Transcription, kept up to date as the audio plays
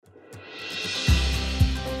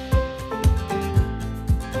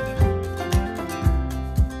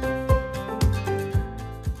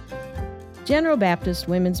General Baptist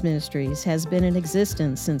Women's Ministries has been in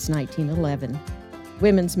existence since 1911.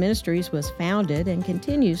 Women's Ministries was founded and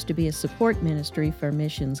continues to be a support ministry for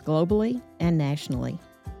missions globally and nationally.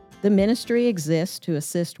 The ministry exists to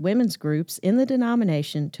assist women's groups in the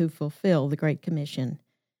denomination to fulfill the Great Commission.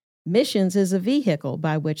 Missions is a vehicle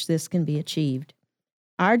by which this can be achieved.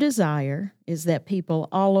 Our desire is that people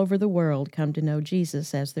all over the world come to know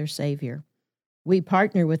Jesus as their Savior. We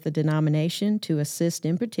partner with the denomination to assist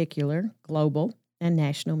in particular global and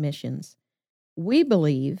national missions. We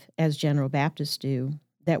believe, as General Baptists do,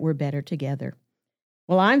 that we're better together.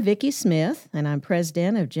 Well, I'm Vicki Smith, and I'm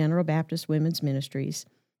president of General Baptist Women's Ministries,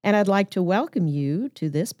 and I'd like to welcome you to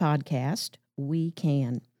this podcast, We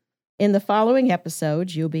Can. In the following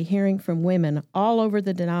episodes, you'll be hearing from women all over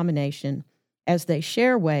the denomination as they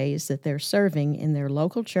share ways that they're serving in their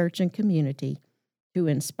local church and community to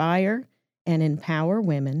inspire and empower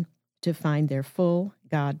women to find their full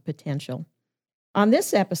God potential. On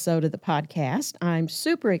this episode of the podcast, I'm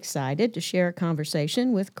super excited to share a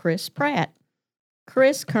conversation with Kris Pratt.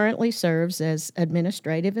 Kris currently serves as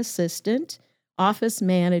administrative assistant, office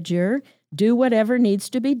manager, do whatever needs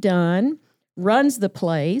to be done, runs the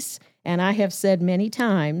place, and I have said many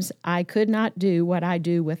times I could not do what I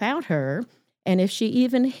do without her, and if she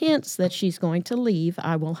even hints that she's going to leave,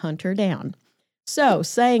 I will hunt her down. So,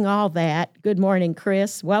 saying all that, good morning,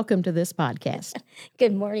 Kris. Welcome to this podcast.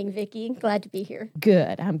 Good morning, Vicki. Glad to be here.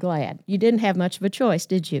 Good. I'm glad. You didn't have much of a choice,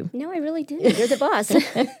 did you? No, I really didn't. You're the boss.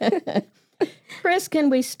 Kris, can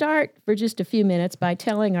we start for just a few minutes by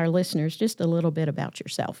telling our listeners just a little bit about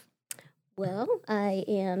yourself? Well, I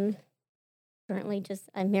am currently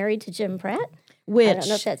I'm married to Jim Pratt. Which, I don't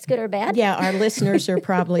know if that's good or bad. Yeah, our listeners are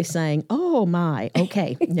probably saying, oh my,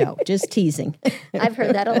 okay. No, just teasing. I've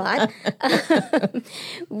heard that a lot.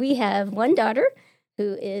 We have one daughter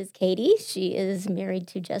who is Katie. She is married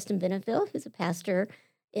to Justin Beneville, who's a pastor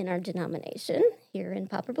in our denomination here in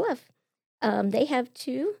Poplar Bluff. They have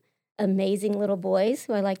two amazing little boys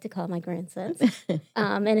who I like to call my grandsons,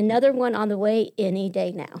 and another one on the way any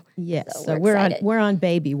day now. Yes, so we're on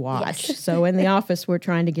baby watch. Yes. So in the office, we're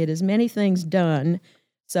trying to get as many things done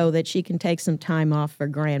so that she can take some time off for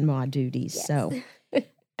grandma duties. Yes. So,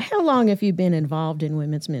 how long have you been involved in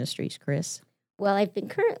women's ministries, Kris? Well, I've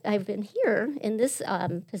been here in this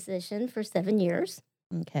position for 7 years.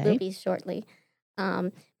 Okay, will be shortly.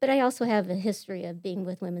 But I also have a history of being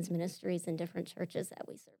with women's ministries in different churches that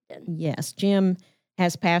we served in. Yes, Jim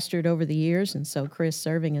has pastored over the years, and so Kris,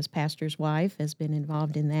 serving as pastor's wife, has been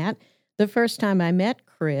involved in that. The first time I met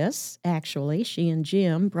Kris, actually, she and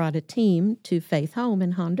Jim brought a team to Faith Home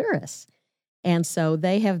in Honduras. And so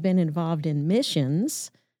they have been involved in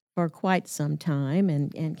missions for quite some time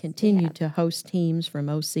and continue to host teams from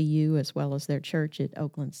OCU as well as their church at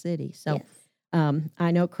Oakland City. So. Yes.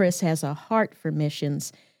 I know Kris has a heart for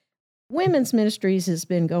missions. Women's Ministries has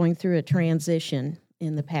been going through a transition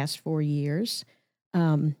in the past 4 years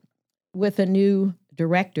with a new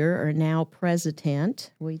director, or now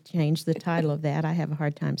president. We changed the title of that. I have a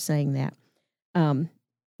hard time saying that.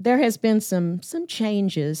 There has been some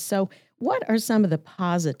changes. So what are some of the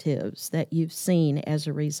positives that you've seen as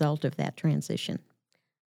a result of that transition?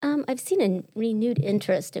 I've seen a renewed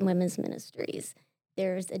interest in women's ministries.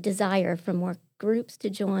 There's a desire for more groups to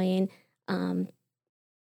join.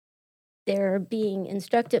 They're being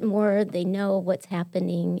instructed more. They know what's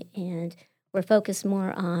happening, and we're focused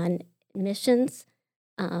more on missions,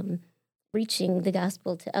 reaching the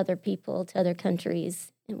gospel to other people, to other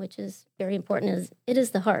countries, which is very important. As it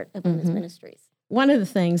is the heart of women's ministries. One of the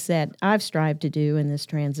things that I've strived to do in this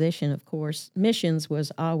transition, of course, missions was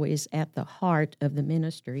always at the heart of the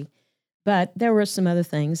ministry. But there were some other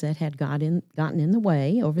things that had gotten in the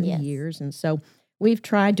way over the years, and so we've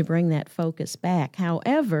tried to bring that focus back.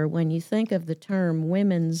 However, when you think of the term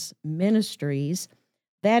women's ministries,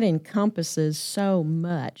 that encompasses so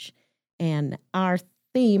much, and our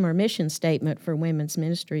theme or mission statement for women's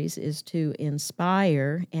ministries is to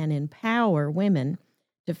inspire and empower women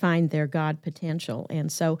to find their God potential.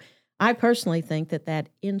 And so I personally think that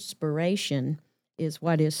inspiration is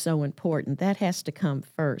what is so important. That has to come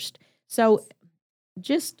first. So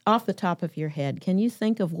just off the top of your head, can you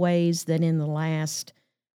think of ways that in the last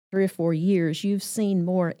 3 or 4 years you've seen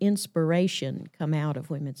more inspiration come out of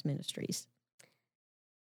women's ministries?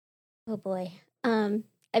 Oh, boy. I've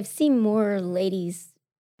seen more ladies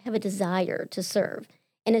have a desire to serve.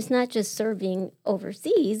 And it's not just serving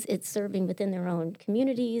overseas, it's serving within their own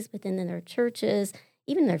communities, within their churches,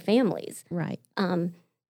 even their families. Right.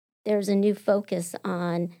 There's a new focus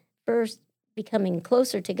on first becoming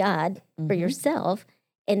closer to God for yourself,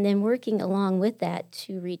 and then working along with that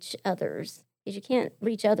to reach others. Because you can't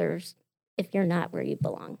reach others if you're not where you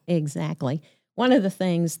belong. Exactly. One of the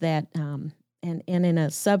things that, and in a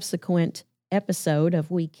subsequent episode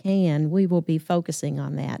of We Can, we will be focusing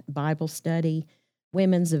on that Bible study,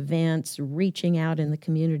 women's events, reaching out in the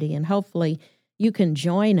community, and hopefully you can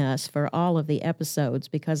join us for all of the episodes,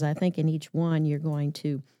 because I think in each one you're going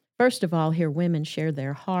to, first of all, hear women share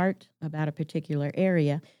their heart about a particular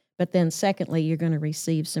area, but then secondly, you're going to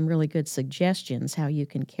receive some really good suggestions how you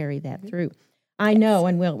can carry that through. I know,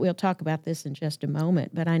 and we'll talk about this in just a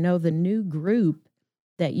moment, but I know the new group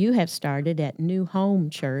that you have started at New Home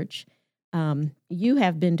Church, you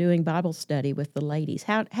have been doing Bible study with the ladies.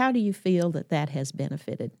 How do you feel that has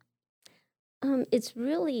benefited? It's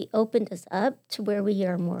really opened us up to where we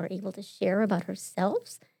are more able to share about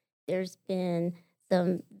ourselves. There's been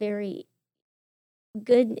some very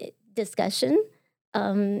good discussion,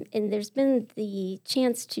 and there's been the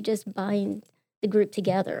chance to just bind the group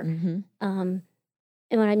together.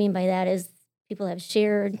 And what I mean by that is people have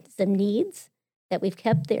shared some needs that we've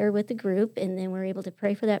kept there with the group, and then we're able to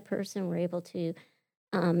pray for that person. We're able to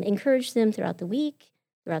encourage them throughout the week,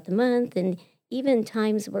 throughout the month, and even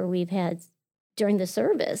times where we've had, during the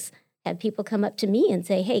service, had people come up to me and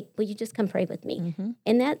say, hey, will you just come pray with me?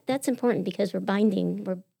 And that's important because we're building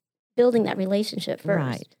that relationship first.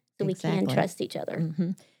 Right. So we can trust each other.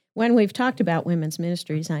 When we've talked about women's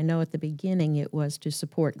ministries, I know at the beginning it was to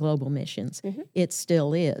support global missions. It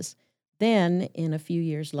still is. Then, in a few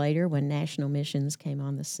years later, when national missions came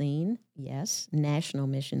on the scene, yes, national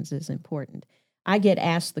missions is important. I get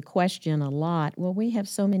asked the question a lot, well, we have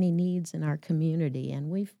so many needs in our community, and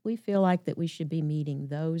we feel like that we should be meeting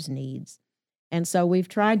those needs. And so we've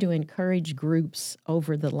tried to encourage groups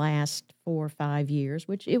over the last 4 or 5 years,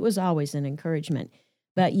 which it was always an encouragement.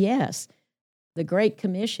 But yes, the Great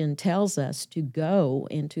Commission tells us to go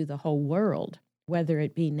into the whole world, whether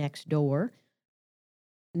it be next door,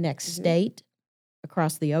 next state,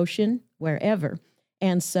 across the ocean, wherever.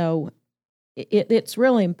 And so it's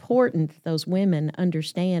really important that those women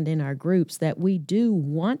understand in our groups that we do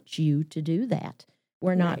want you to do that.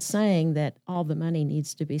 We're not saying that all the money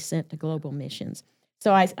needs to be sent to global missions.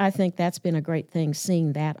 So I think that's been a great thing,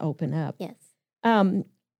 seeing that open up. Yes.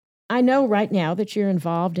 I know right now that you're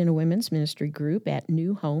involved in a women's ministry group at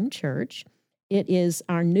New Home Church. It is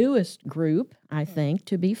our newest group, I think,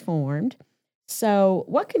 to be formed. So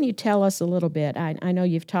what can you tell us a little bit? I know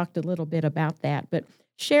you've talked a little bit about that, but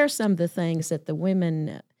share some of the things that the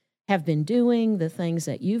women have been doing, the things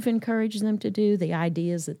that you've encouraged them to do, the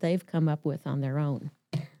ideas that they've come up with on their own.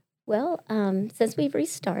 Well, since we've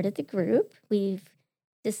restarted the group, we've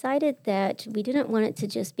decided that we didn't want it to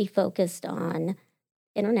just be focused on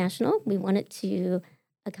international. We wanted to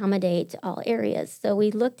accommodate all areas. So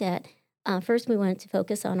we looked at, first we wanted to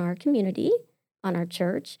focus on our community, on our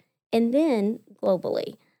church, and then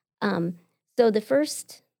globally. So the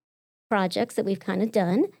first projects that we've kind of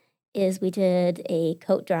done is we did a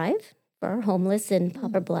coat drive for our homeless in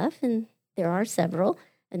Poplar Bluff, and there are several,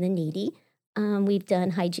 and the needy. We've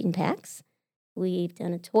done hygiene packs. We've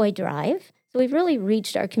done a toy drive. So we've really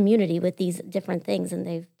reached our community with these different things, and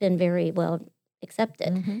they've been very well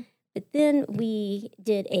accepted. But then we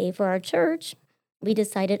did for our church, we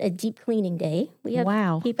decided a deep cleaning day. We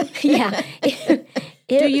have people, yeah.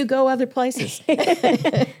 Do you go other places?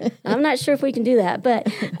 I'm not sure if we can do that, but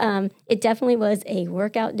it definitely was a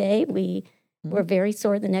workout day. We were very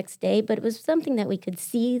sore the next day, but it was something that we could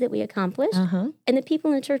see that we accomplished, and the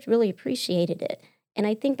people in the church really appreciated it. And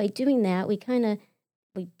I think by doing that, we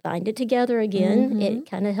bind it together again. It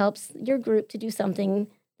kind of helps your group to do something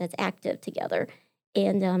that's active together.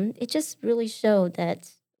 And it just really showed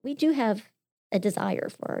that we do have a desire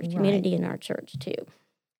for our community and our church too.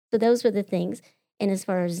 So those were the things. And as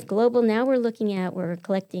far as global, now we're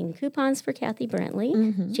collecting coupons for Kathy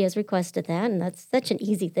Brantley. She has requested that, and that's such an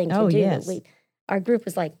easy thing to do. Yes. Our group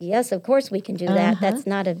was like, yes, of course we can do that. That's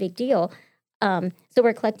not a big deal. So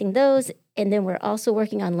we're collecting those, and then we're also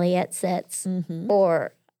working on layette sets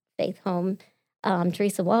for Faith Home.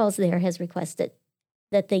 Teresa Walls there has requested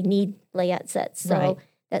that they need layette sets. So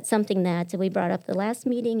that's something that we brought up the last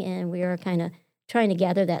meeting, and we are kind of trying to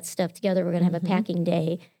gather that stuff together. We're going to have a packing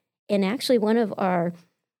day. And actually, one of our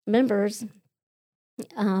members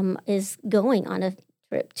is going on a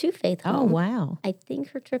trip to Faith Home. Oh, wow. I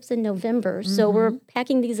think her trip's in November. So we're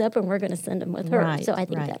packing these up, and we're going to send them with her. So I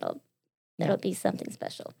think that'll be something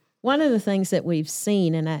special. One of the things that we've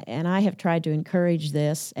seen, and I have tried to encourage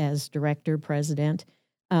this as director, president,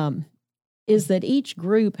 is that each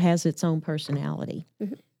group has its own personality.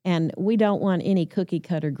 And we don't want any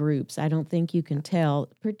cookie-cutter groups. I don't think you can tell,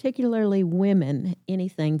 particularly women,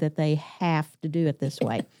 anything that they have to do it this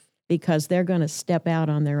way. because they're going to step out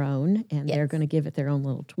on their own and they're going to give it their own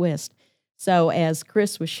little twist. So as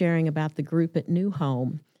Kris was sharing about the group at New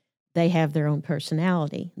Home, they have their own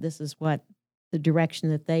personality. This is what the direction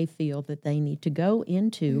that they feel that they need to go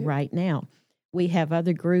into right now. We have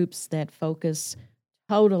other groups that focus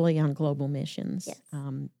totally on global missions.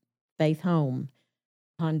 Faith Home,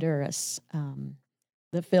 Honduras,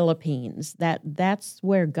 the Philippines. That's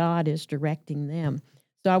where God is directing them.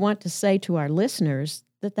 So I want to say to our listeners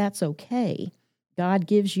that that's okay. God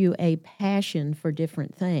gives you a passion for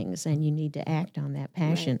different things, and you need to act on that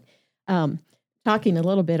passion. Right. Talking a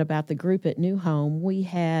little bit about the group at New Home, we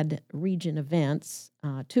had region events,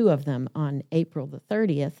 2 of them on April the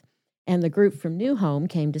 30th, and the group from New Home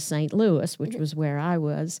came to St. Louis, which was where I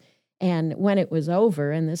was. And when it was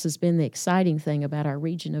over, and this has been the exciting thing about our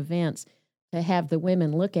region events, to have the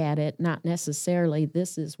women look at it, not necessarily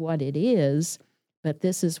this is what it is, but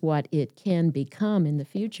this is what it can become in the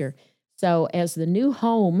future. So as the New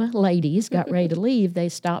Home ladies got ready to leave, they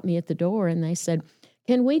stopped me at the door and they said,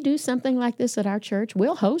 "Can we do something like this at our church?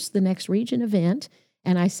 We'll host the next region event."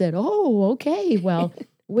 And I said, "Oh, okay. Well,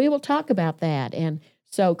 we will talk about that." And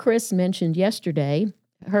so Kris mentioned yesterday,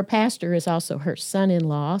 her pastor is also her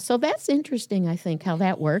son-in-law. So that's interesting, I think, how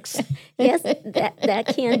that works. Yes,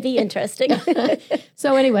 that can be interesting.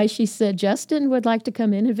 So anyway, she said, "Justin would like to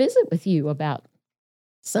come in and visit with you about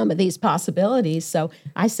some of these possibilities." So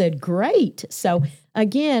I said, "Great." So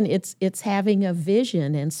again, it's having a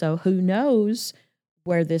vision. And so who knows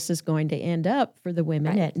where this is going to end up for the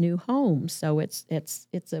women at New Home. So it's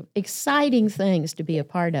a exciting things to be a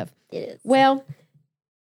part of. It is. Well,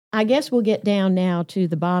 I guess we'll get down now to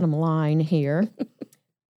the bottom line here.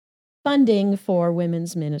 Funding for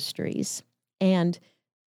women's ministries. And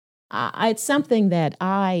it's something that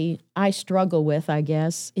I struggle with, I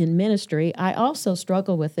guess, in ministry. I also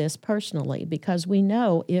struggle with this personally because we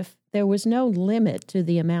know if there was no limit to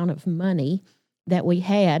the amount of money that we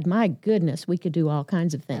had, my goodness, we could do all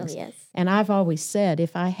kinds of things. Oh, yes. And I've always said,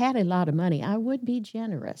 if I had a lot of money, I would be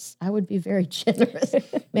generous. I would be very generous.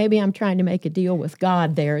 Maybe I'm trying to make a deal with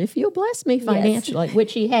God there. If you'll bless me financially,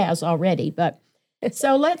 which he has already. But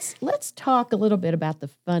so let's talk a little bit about the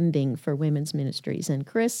funding for women's ministries. And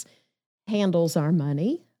Kris handles our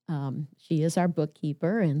money. She is our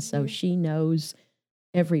bookkeeper, and so she knows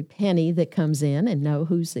every penny that comes in and know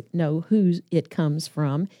who it comes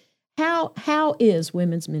from. How is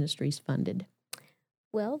women's ministries funded?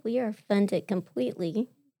 Well, we are funded completely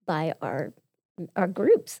by our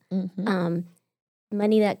groups.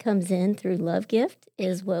 Money that comes in through Love Gift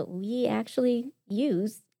is what we actually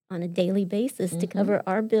use on a daily basis to cover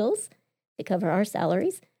our bills, to cover our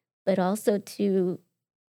salaries, but also to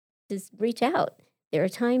just reach out. There are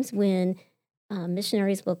times when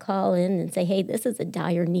missionaries will call in and say, "Hey, this is a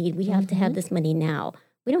dire need. We have to have this money now."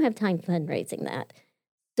 We don't have time fundraising that.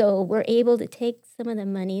 So we're able to take some of the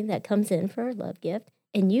money that comes in for our Love Gift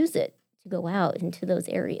and use it to go out into those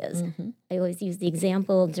areas. I always use the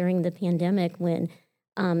example during the pandemic when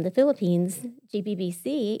the Philippines,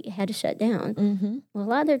 GBBC, had to shut down. Well, a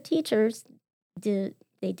lot of their teachers did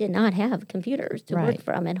not have computers to work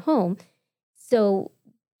from at home. So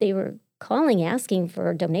they were calling, asking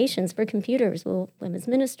for donations for computers. Well, Women's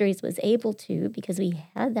Ministries was able to, because we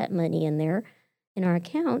had that money in there in our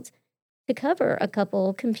accounts, to cover a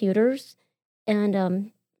couple computers.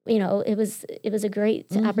 And, it was a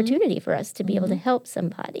great opportunity for us to be able to help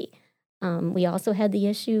somebody. We also had the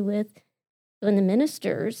issue with when the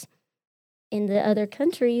ministers in the other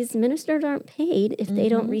countries, ministers aren't paid if they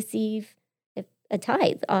don't receive a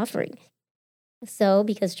tithe offering. So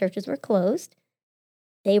because churches were closed,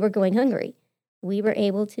 they were going hungry. We were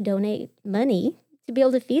able to donate money to be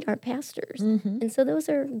able to feed our pastors. And so those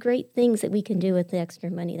are great things that we can do with the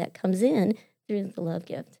extra money that comes in through the Love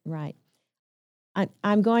Gift. Right.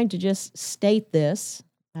 I'm going to just state this.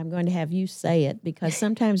 I'm going to have you say it because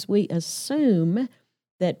sometimes we assume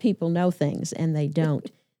that people know things and they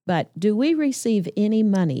don't. But do we receive any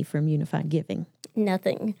money from Unified Giving?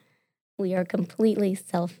 Nothing. We are completely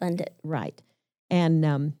self-funded. Right.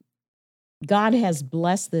 And God has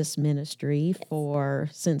blessed this ministry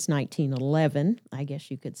since 1911, I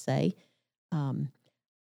guess you could say.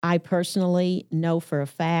 I personally know for a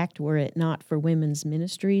fact, were it not for women's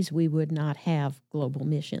ministries, we would not have global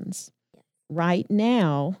missions. Right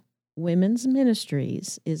now, women's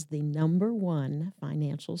ministries is the number one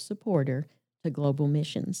financial supporter to global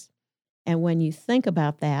missions. And when you think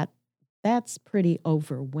about that, that's pretty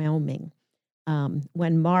overwhelming.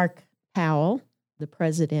 When Mark Powell, the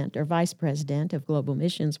president or vice president of Global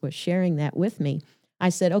Missions, was sharing that with me, I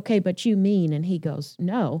said, "Okay, but you mean," and he goes,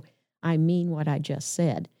 "No, I mean what I just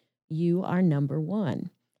said. You are number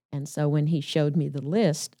one." And so when he showed me the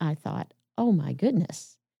list, I thought, oh my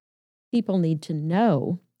goodness, people need to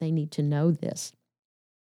know. They need to know this.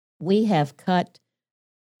 We have cut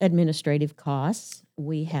administrative costs.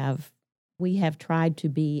 We have tried to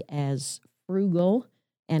be as frugal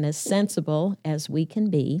and as sensible as we can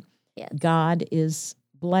be. Yes. God is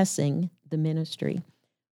blessing the ministry.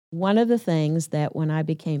 One of the things that when I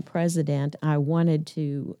became president, I wanted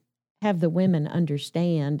to have the women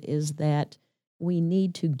understand is that we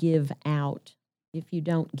need to give out. If you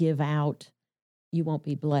don't give out, you won't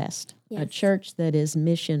be blessed. Yes. A church that is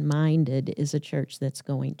mission-minded is a church that's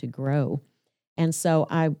going to grow. And so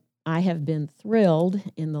I have been thrilled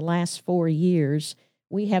in the last 4 years.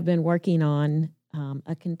 We have been working on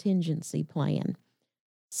a contingency plan,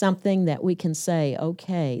 something that we can say,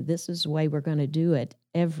 okay, this is the way we're going to do it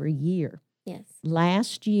every year. Yes.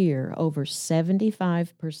 Last year, over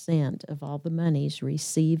 75% of all the monies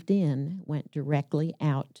received went directly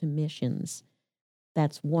out to missions.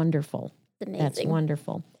 That's wonderful. It's amazing. That's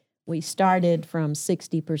wonderful. We started from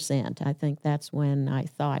 60%. I think that's when I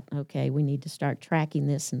thought, okay, we need to start tracking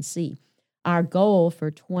this and see. Our goal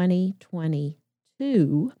for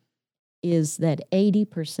 2022 is that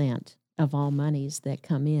 80% of all monies that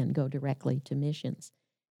come in go directly to missions.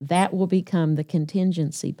 That will become the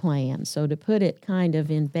contingency plan. So to put it kind of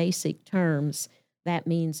in basic terms, that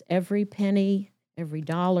means every penny, every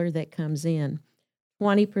dollar that comes in,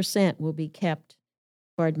 20% will be kept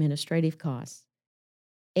for administrative costs.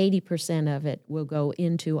 80% of it will go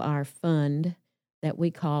into our fund that we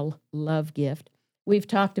call Love Gift. We've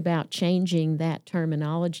talked about changing that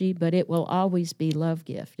terminology, but it will always be Love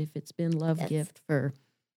Gift. If it's been Love Yes. Gift for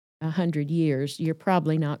 100 years, you're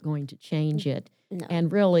probably not going to change it. No.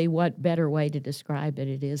 And really, what better way to describe it?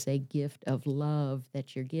 It is a gift of love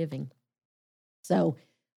that you're giving. So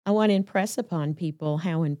I want to impress upon people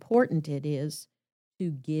how important it is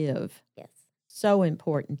to give. Yes. So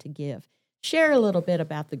important to give. Share a little bit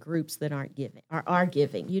about the groups that aren't giving or are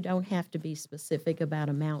giving. You don't have to be specific about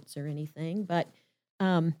amounts or anything, but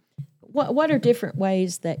what are different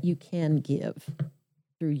ways that you can give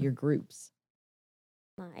through your groups?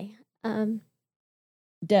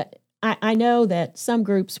 I know that some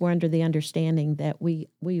groups were under the understanding that we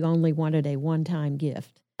only wanted a one-time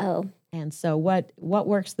gift. Oh. And so what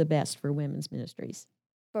works the best for women's ministries?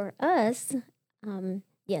 For us,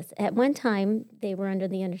 yes, at one time they were under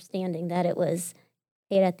the understanding that it was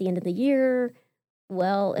paid at the end of the year.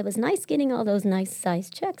 Well, it was nice getting all those nice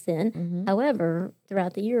sized checks in. Mm-hmm. However,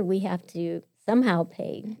 throughout the year, we have to somehow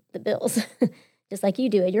pay the bills, just like you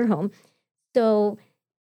do at your home. So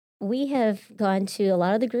we have gone to a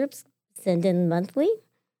lot of the groups, send in monthly.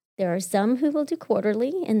 There are some who will do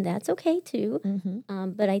quarterly, and that's okay too.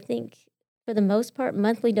 Mm-hmm. But I think for the most part,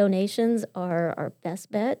 monthly donations are our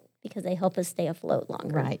best bet because they help us stay afloat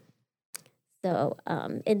longer. Right. So,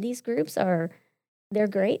 and these groups they're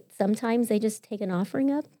great. Sometimes they just take an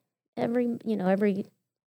offering up every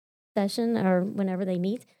session or whenever they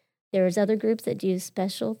meet. There's other groups that do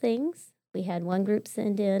special things. We had one group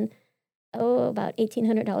send in, about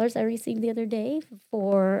 $1,800 I received the other day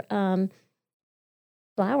for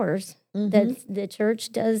flowers that the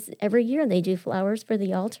church does every year. They do flowers for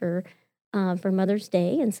the altar for Mother's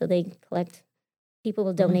Day, and so they collect, people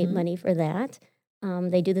will donate money for that.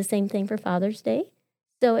 They do the same thing for Father's Day.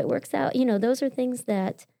 So it works out. Those are things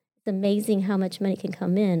that it's amazing how much money can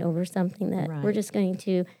come in over something that we're just going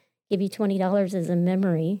to give you $20 as a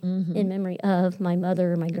memory, in memory of my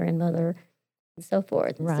mother, my grandmother, and so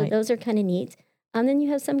forth. Right. So those are kind of neat. Then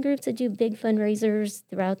you have some groups that do big fundraisers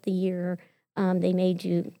throughout the year. They may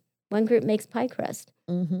do, one group makes pie crust,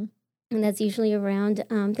 and that's usually around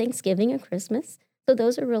Thanksgiving or Christmas. So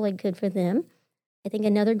those are really good for them. I think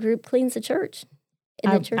another group cleans the church.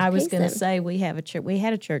 And the church I was pays going to them. say we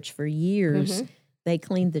had a church for years. They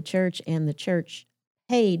cleaned the church, and the church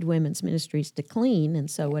paid women's ministries to clean, and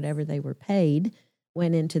so whatever they were paid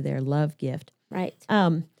went into their love gift. Right.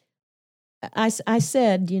 I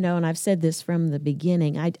said, and I've said this from the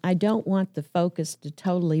beginning, I don't want the focus to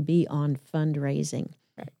totally be on fundraising.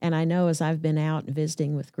 Right. And I know as I've been out and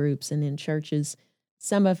visiting with groups and in churches,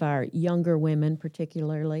 some of our younger women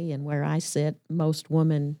particularly, and where I sit, most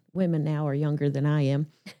women now are younger than I am,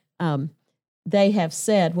 they have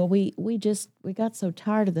said, well, we got so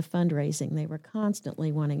tired of the fundraising. They were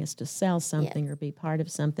constantly wanting us to sell something or be part of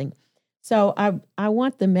something. So I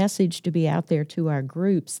want the message to be out there to our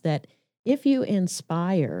groups that if you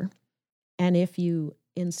inspire and if you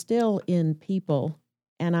instill in people,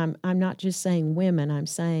 and I'm not just saying women, I'm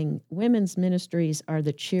saying women's ministries are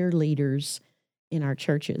the cheerleaders in our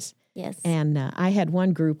churches. Yes. And I had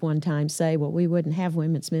one group one time say, well, we wouldn't have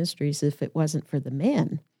women's ministries if it wasn't for the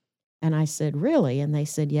men. And I said, really? And they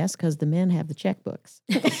said, yes, because the men have the checkbooks.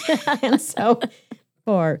 And so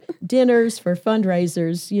for dinners, for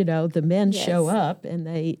fundraisers, the men show up and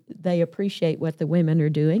they appreciate what the women are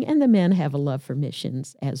doing, and the men have a love for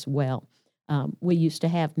missions as well. We used to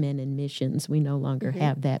have men in missions. We no longer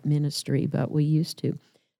have that ministry, but we used to.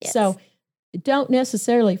 Yes. So don't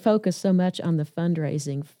necessarily focus so much on the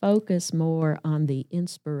fundraising. Focus more on the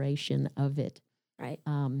inspiration of it. Right.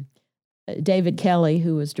 David Kelly,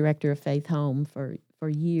 who was director of Faith Home for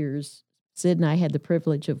years, Sid and I had the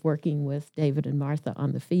privilege of working with David and Martha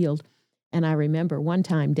on the field. And I remember one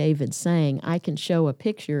time David saying, I can show a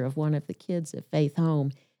picture of one of the kids at Faith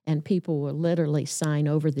Home, and people will literally sign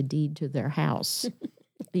over the deed to their house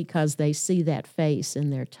because they see that face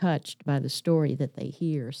and they're touched by the story that they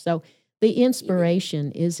hear. So the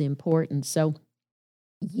inspiration is important. So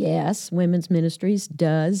yes, women's ministries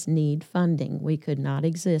does need funding. We could not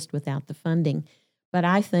exist without the funding. But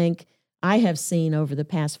I think I have seen over the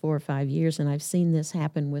past 4 or 5 years, and I've seen this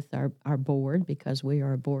happen with our board because we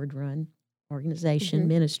are a board-run organization,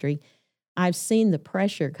 ministry. I've seen the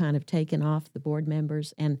pressure kind of taken off the board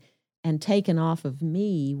members and taken off of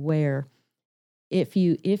me, where if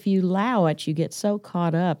you allow it, you get so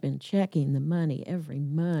caught up in checking the money every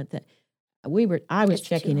month that I was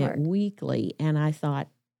checking it weekly, and I thought,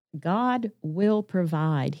 God will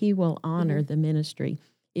provide. He will honor the ministry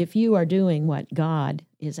if you are doing what God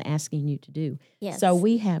is asking you to do. Yes. So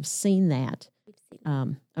we have seen that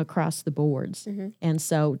across the boards. And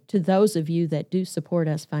so to those of you that do support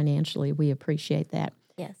us financially, we appreciate that.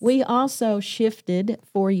 Yes. We also shifted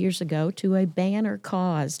 4 years ago to a banner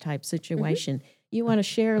cause type situation. You want to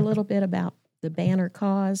share a little bit about the banner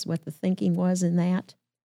cause, what the thinking was in that?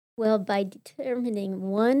 Well, by determining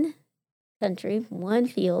one country, one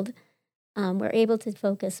field, we're able to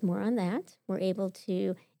focus more on that. We're able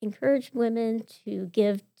to encourage women to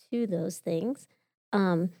give to those things.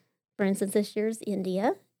 For instance, this year's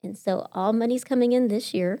India. And so all money's coming in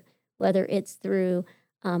this year, whether it's through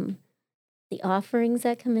the offerings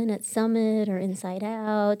that come in at Summit or Inside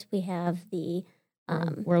Out. We have the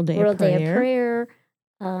World Day of Prayer.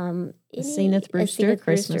 Zenith Brewster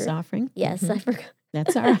Christmas offering. Yes, I forgot.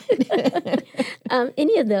 That's all right.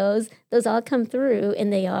 Any of those all come through,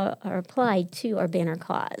 and they are applied to our banner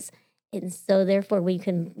cause. And so therefore we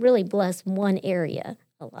can really bless one area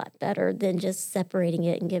a lot better than just separating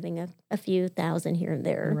it and giving a few thousand here and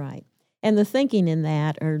there. Right. And the thinking in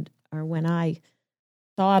that, or when I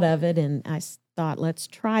thought of it and I thought, let's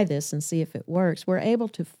try this and see if it works, we're able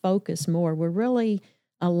to focus more. We're really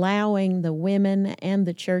allowing the women and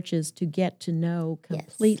the churches to get to know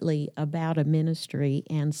completely about a ministry.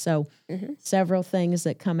 And so several things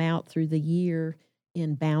that come out through the year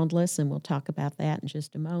in Boundless, and we'll talk about that in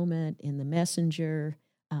just a moment, in the Messenger.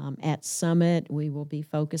 At Summit, we will be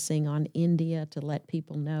focusing on India to let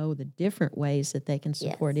people know the different ways that they can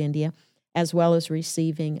support India, as well as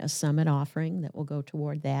receiving a Summit offering that will go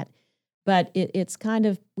toward that. But it's kind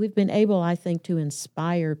of, we've been able, I think, to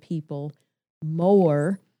inspire people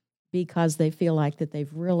more because they feel like that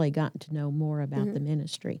they've really gotten to know more about the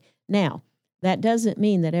ministry. Now, that doesn't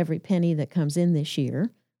mean that every penny that comes in this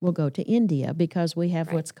year will go to India, because we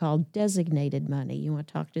have what's called designated money. You want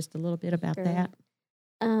to talk just a little bit about that?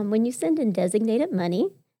 When you send in designated money,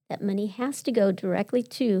 that money has to go directly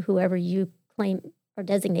to whoever you claim or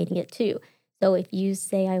designating it to. So if you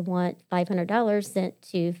say, I want $500 sent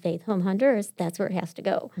to Faith Home Honduras, that's where it has to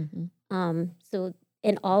go.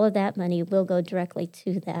 And all of that money will go directly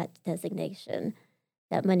to that designation.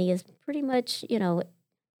 That money is pretty much,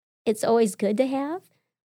 it's always good to have,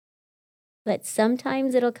 but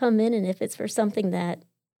sometimes it'll come in, and if it's for something that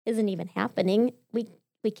isn't even happening,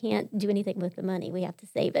 we can't do anything with the money. We have to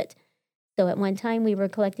save it. So at one time, we were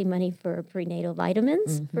collecting money for prenatal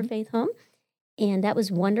vitamins for Faith Home, and that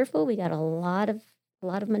was wonderful. We got a lot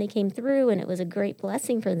of money came through, and it was a great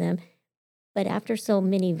blessing for them. But after so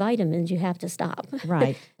many vitamins, you have to stop.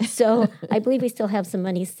 Right. So I believe we still have some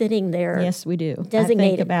money sitting there. Yes, we do.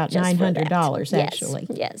 Designated I think about $900, actually.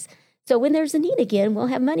 Yes. So when there's a need again, we'll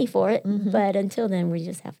have money for it. But until then, we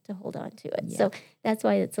just have to hold on to it. Yeah. So that's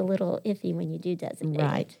why it's a little iffy when you do designate.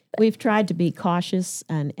 Right. We've tried to be cautious,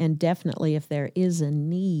 and definitely if there is a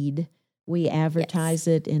need, we advertise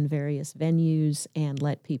it in various venues and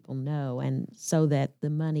let people know, and so that the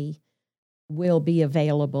money will be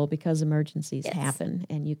available, because emergencies happen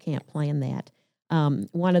and you can't plan that.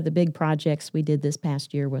 One of the big projects we did this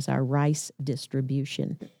past year was our rice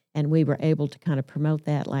distribution, and we were able to kind of promote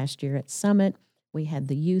that last year at Summit. We had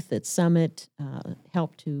the youth at Summit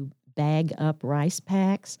help to bag up rice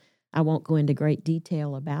packs. I won't go into great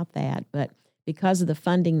detail about that, but because of the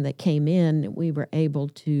funding that came in, we were able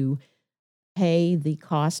to pay the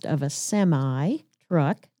cost of a semi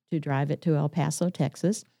truck to drive it to El Paso,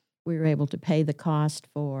 Texas. We were able to pay the cost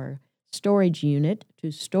for storage unit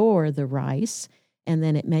to store the rice, and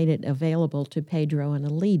then it made it available to Pedro and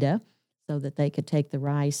Alida so that they could take the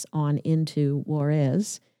rice on into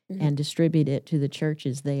Juarez and distribute it to the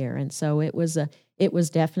churches there. And so it was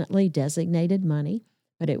definitely designated money,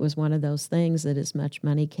 but it was one of those things that as much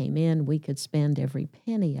money came in, we could spend every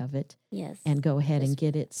penny of it and go ahead and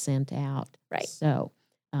get it sent out. Right. So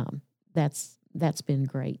that's been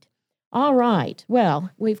great. All right.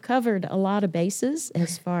 Well, we've covered a lot of bases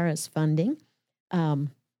as far as funding. I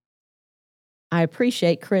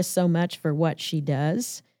appreciate Kris so much for what she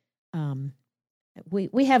does.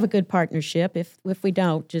 We have a good partnership. If we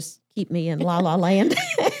don't, just keep me in La La Land.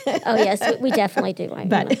 Oh yes, we definitely do.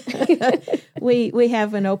 But we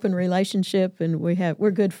have an open relationship, and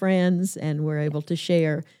we're good friends, and we're able to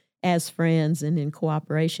share as friends and in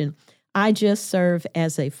cooperation. I just serve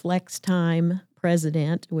as a flex time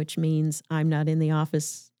president, which means I'm not in the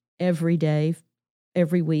office every day,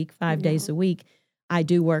 every week, 5 days a week. I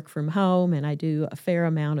do work from home, and I do a fair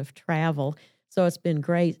amount of travel. So it's been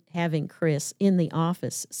great having Kris in the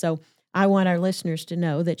office. So I want our listeners to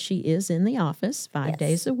know that she is in the office 5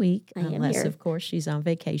 days a week, unless, of course, she's on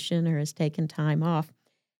vacation or has taken time off.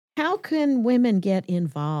 How can women get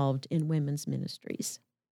involved in women's ministries?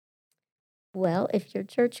 Well, if your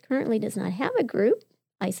church currently does not have a group,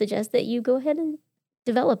 I suggest that you go ahead and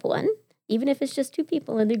develop one, even if it's just 2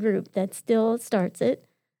 people in the group. That still starts it.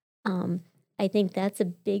 I think that's a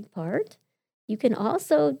big part. You can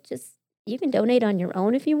also you can donate on your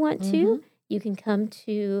own if you want to. You can come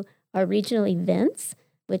to our regional events,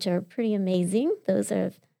 which are pretty amazing. Those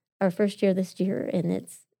are our first year this year, and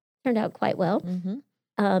it's turned out quite well.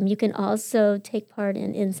 You can also take part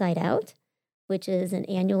in Inside Out, which is an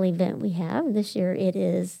annual event we have. This year it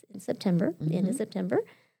is in September, the end of September.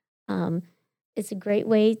 It's a great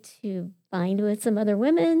way to bind with some other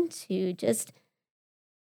women, to just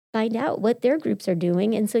find out what their groups are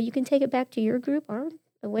doing. And so you can take it back to your group, or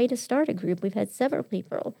a way to start a group. We've had several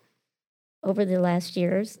people over the last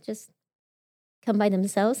years just come by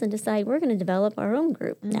themselves and decide we're going to develop our own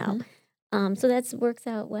group now. So that works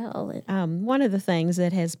out well. One of the things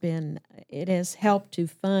that it has helped to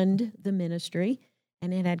fund the ministry,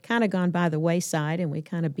 and it had kind of gone by the wayside, and we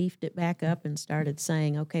kind of beefed it back up and started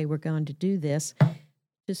saying, okay, we're going to do this.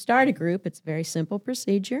 To start a group, it's a very simple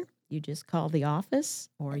procedure. You just call the office,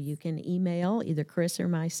 or you can email either Kris or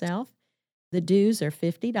myself. The dues are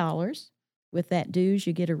 $50. With that dues,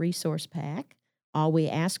 you get a resource pack. All we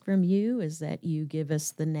ask from you is that you give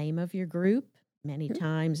us the name of your group. Many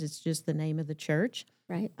times it's just the name of the church.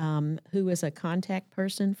 Right. Who is a contact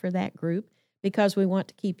person for that group, because we want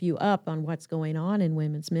to keep you up on what's going on in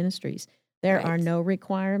women's ministries. There are no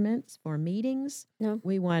requirements for meetings. No.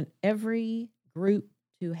 We want every group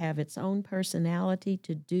to have its own personality,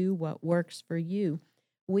 to do what works for you.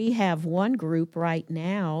 We have one group right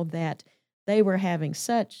now that they were having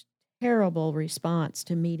such terrible response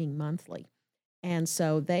to meeting monthly. And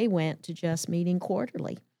so they went to just meeting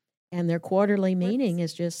quarterly. And their quarterly meeting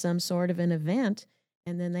is just some sort of an event.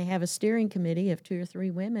 And then they have a steering committee of 2 or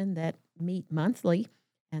 3 women that meet monthly,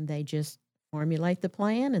 and they just formulate the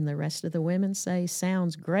plan, and the rest of the women say,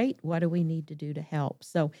 sounds great. What do we need to do to help?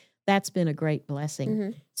 So that's been a great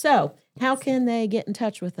blessing. So how can they get in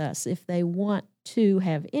touch with us if they want to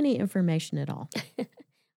have any information at all?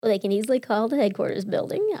 Well, they can easily call the headquarters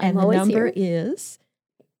building. And the number is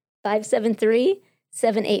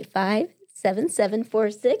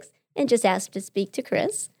 573-785-7746, and just ask to speak to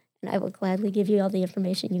Kris, and I will gladly give you all the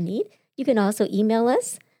information you need. You can also email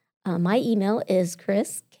us. My email is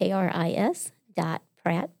Kris, Kris, Pratt,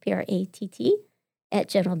 Pratt, at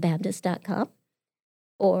generalbaptist.com.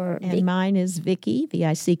 And mine is Vicki,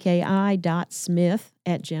 Vicki.Smith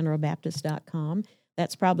at generalbaptist.com.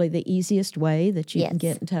 That's probably the easiest way that you can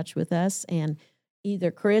get in touch with us. And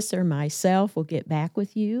either Kris or myself will get back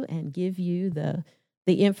with you and give you the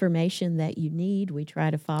information that you need. We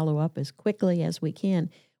try to follow up as quickly as we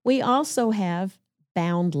can. We also have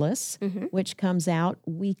Boundless, which comes out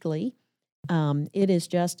weekly. It is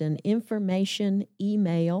just an information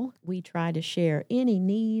email. We try to share any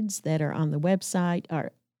needs that are on the website,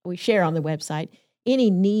 or we share on the website any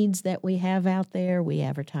needs that we have out there. We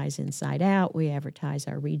advertise Inside Out. We advertise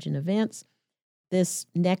our region events. This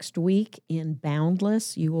next week in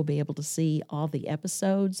Boundless, you will be able to see all the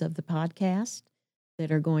episodes of the podcast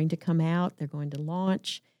that are going to come out. They're going to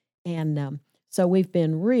launch. And so we've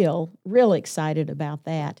been real excited about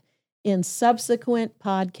that. In subsequent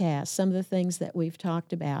podcasts, some of the things that we've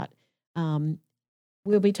talked about,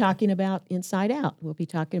 We'll be talking about Inside Out. We'll be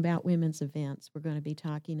talking about women's events. We're going to be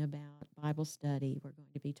talking about Bible study. We're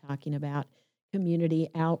going to be talking about community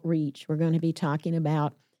outreach. We're going to be talking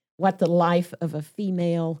about what the life of a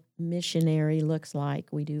female missionary looks like.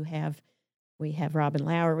 We have Robin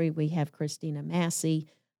Lowry. We have Christina Massey.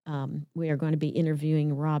 We are going to be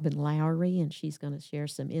interviewing Robin Lowry, and she's going to share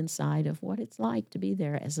some insight of what it's like to be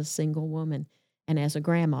there as a single woman and as a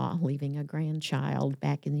grandma leaving a grandchild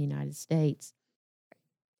back in the United States.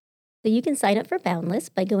 So you can sign up for Boundless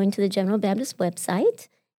by going to the General Baptist website.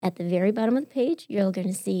 At the very bottom of the page, you're going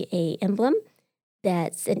to see an emblem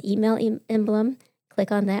that's an email emblem.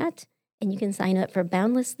 Click on that, and you can sign up for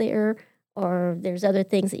Boundless there, or there's other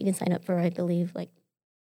things that you can sign up for, I believe, like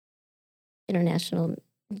international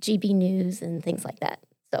GB News and things like that.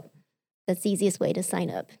 So that's the easiest way to sign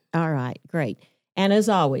up. All right, great. And as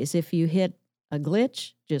always, if you hit a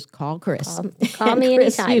glitch, just call Kris. Call me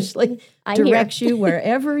Kris anytime. usually directs you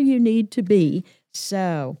wherever you need to be.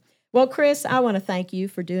 So, well, Kris, I want to thank you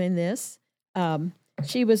for doing this.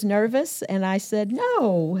 She was nervous, and I said,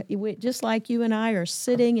 no, just like you and I are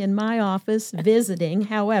sitting in my office visiting.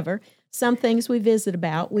 However, some things we visit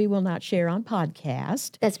about, we will not share on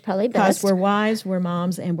podcast. That's probably Because best. we're wives, we're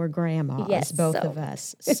moms, and we're grandmas, yes, both of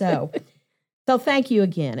us. So thank you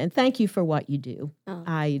again, and thank you for what you do. Oh.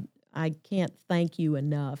 I can't thank you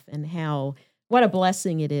enough, and what a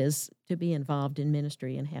blessing it is to be involved in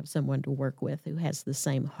ministry and have someone to work with who has the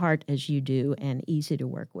same heart as you do and easy to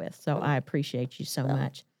work with. So I appreciate you so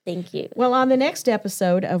much. Thank you. Well, on the next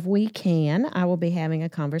episode of We Can, I will be having a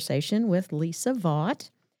conversation with Lisa Vaught.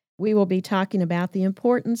 We will be talking about the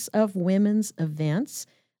importance of women's events.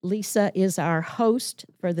 Lisa is our host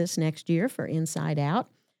for this next year for Inside Out,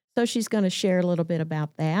 so she's going to share a little bit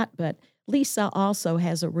about that. But Lisa also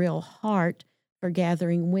has a real heart for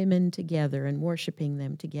gathering women together and worshiping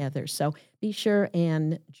them together. So be sure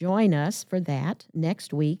and join us for that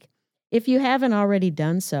next week. If you haven't already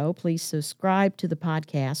done so, please subscribe to the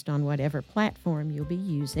podcast on whatever platform you'll be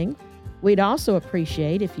using. We'd also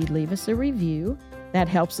appreciate if you'd leave us a review. That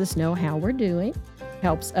helps us know how we're doing,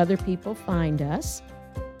 helps other people find us.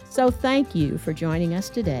 So thank you for joining us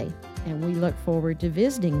today, and we look forward to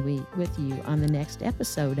visiting with you on the next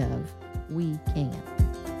episode of We Can.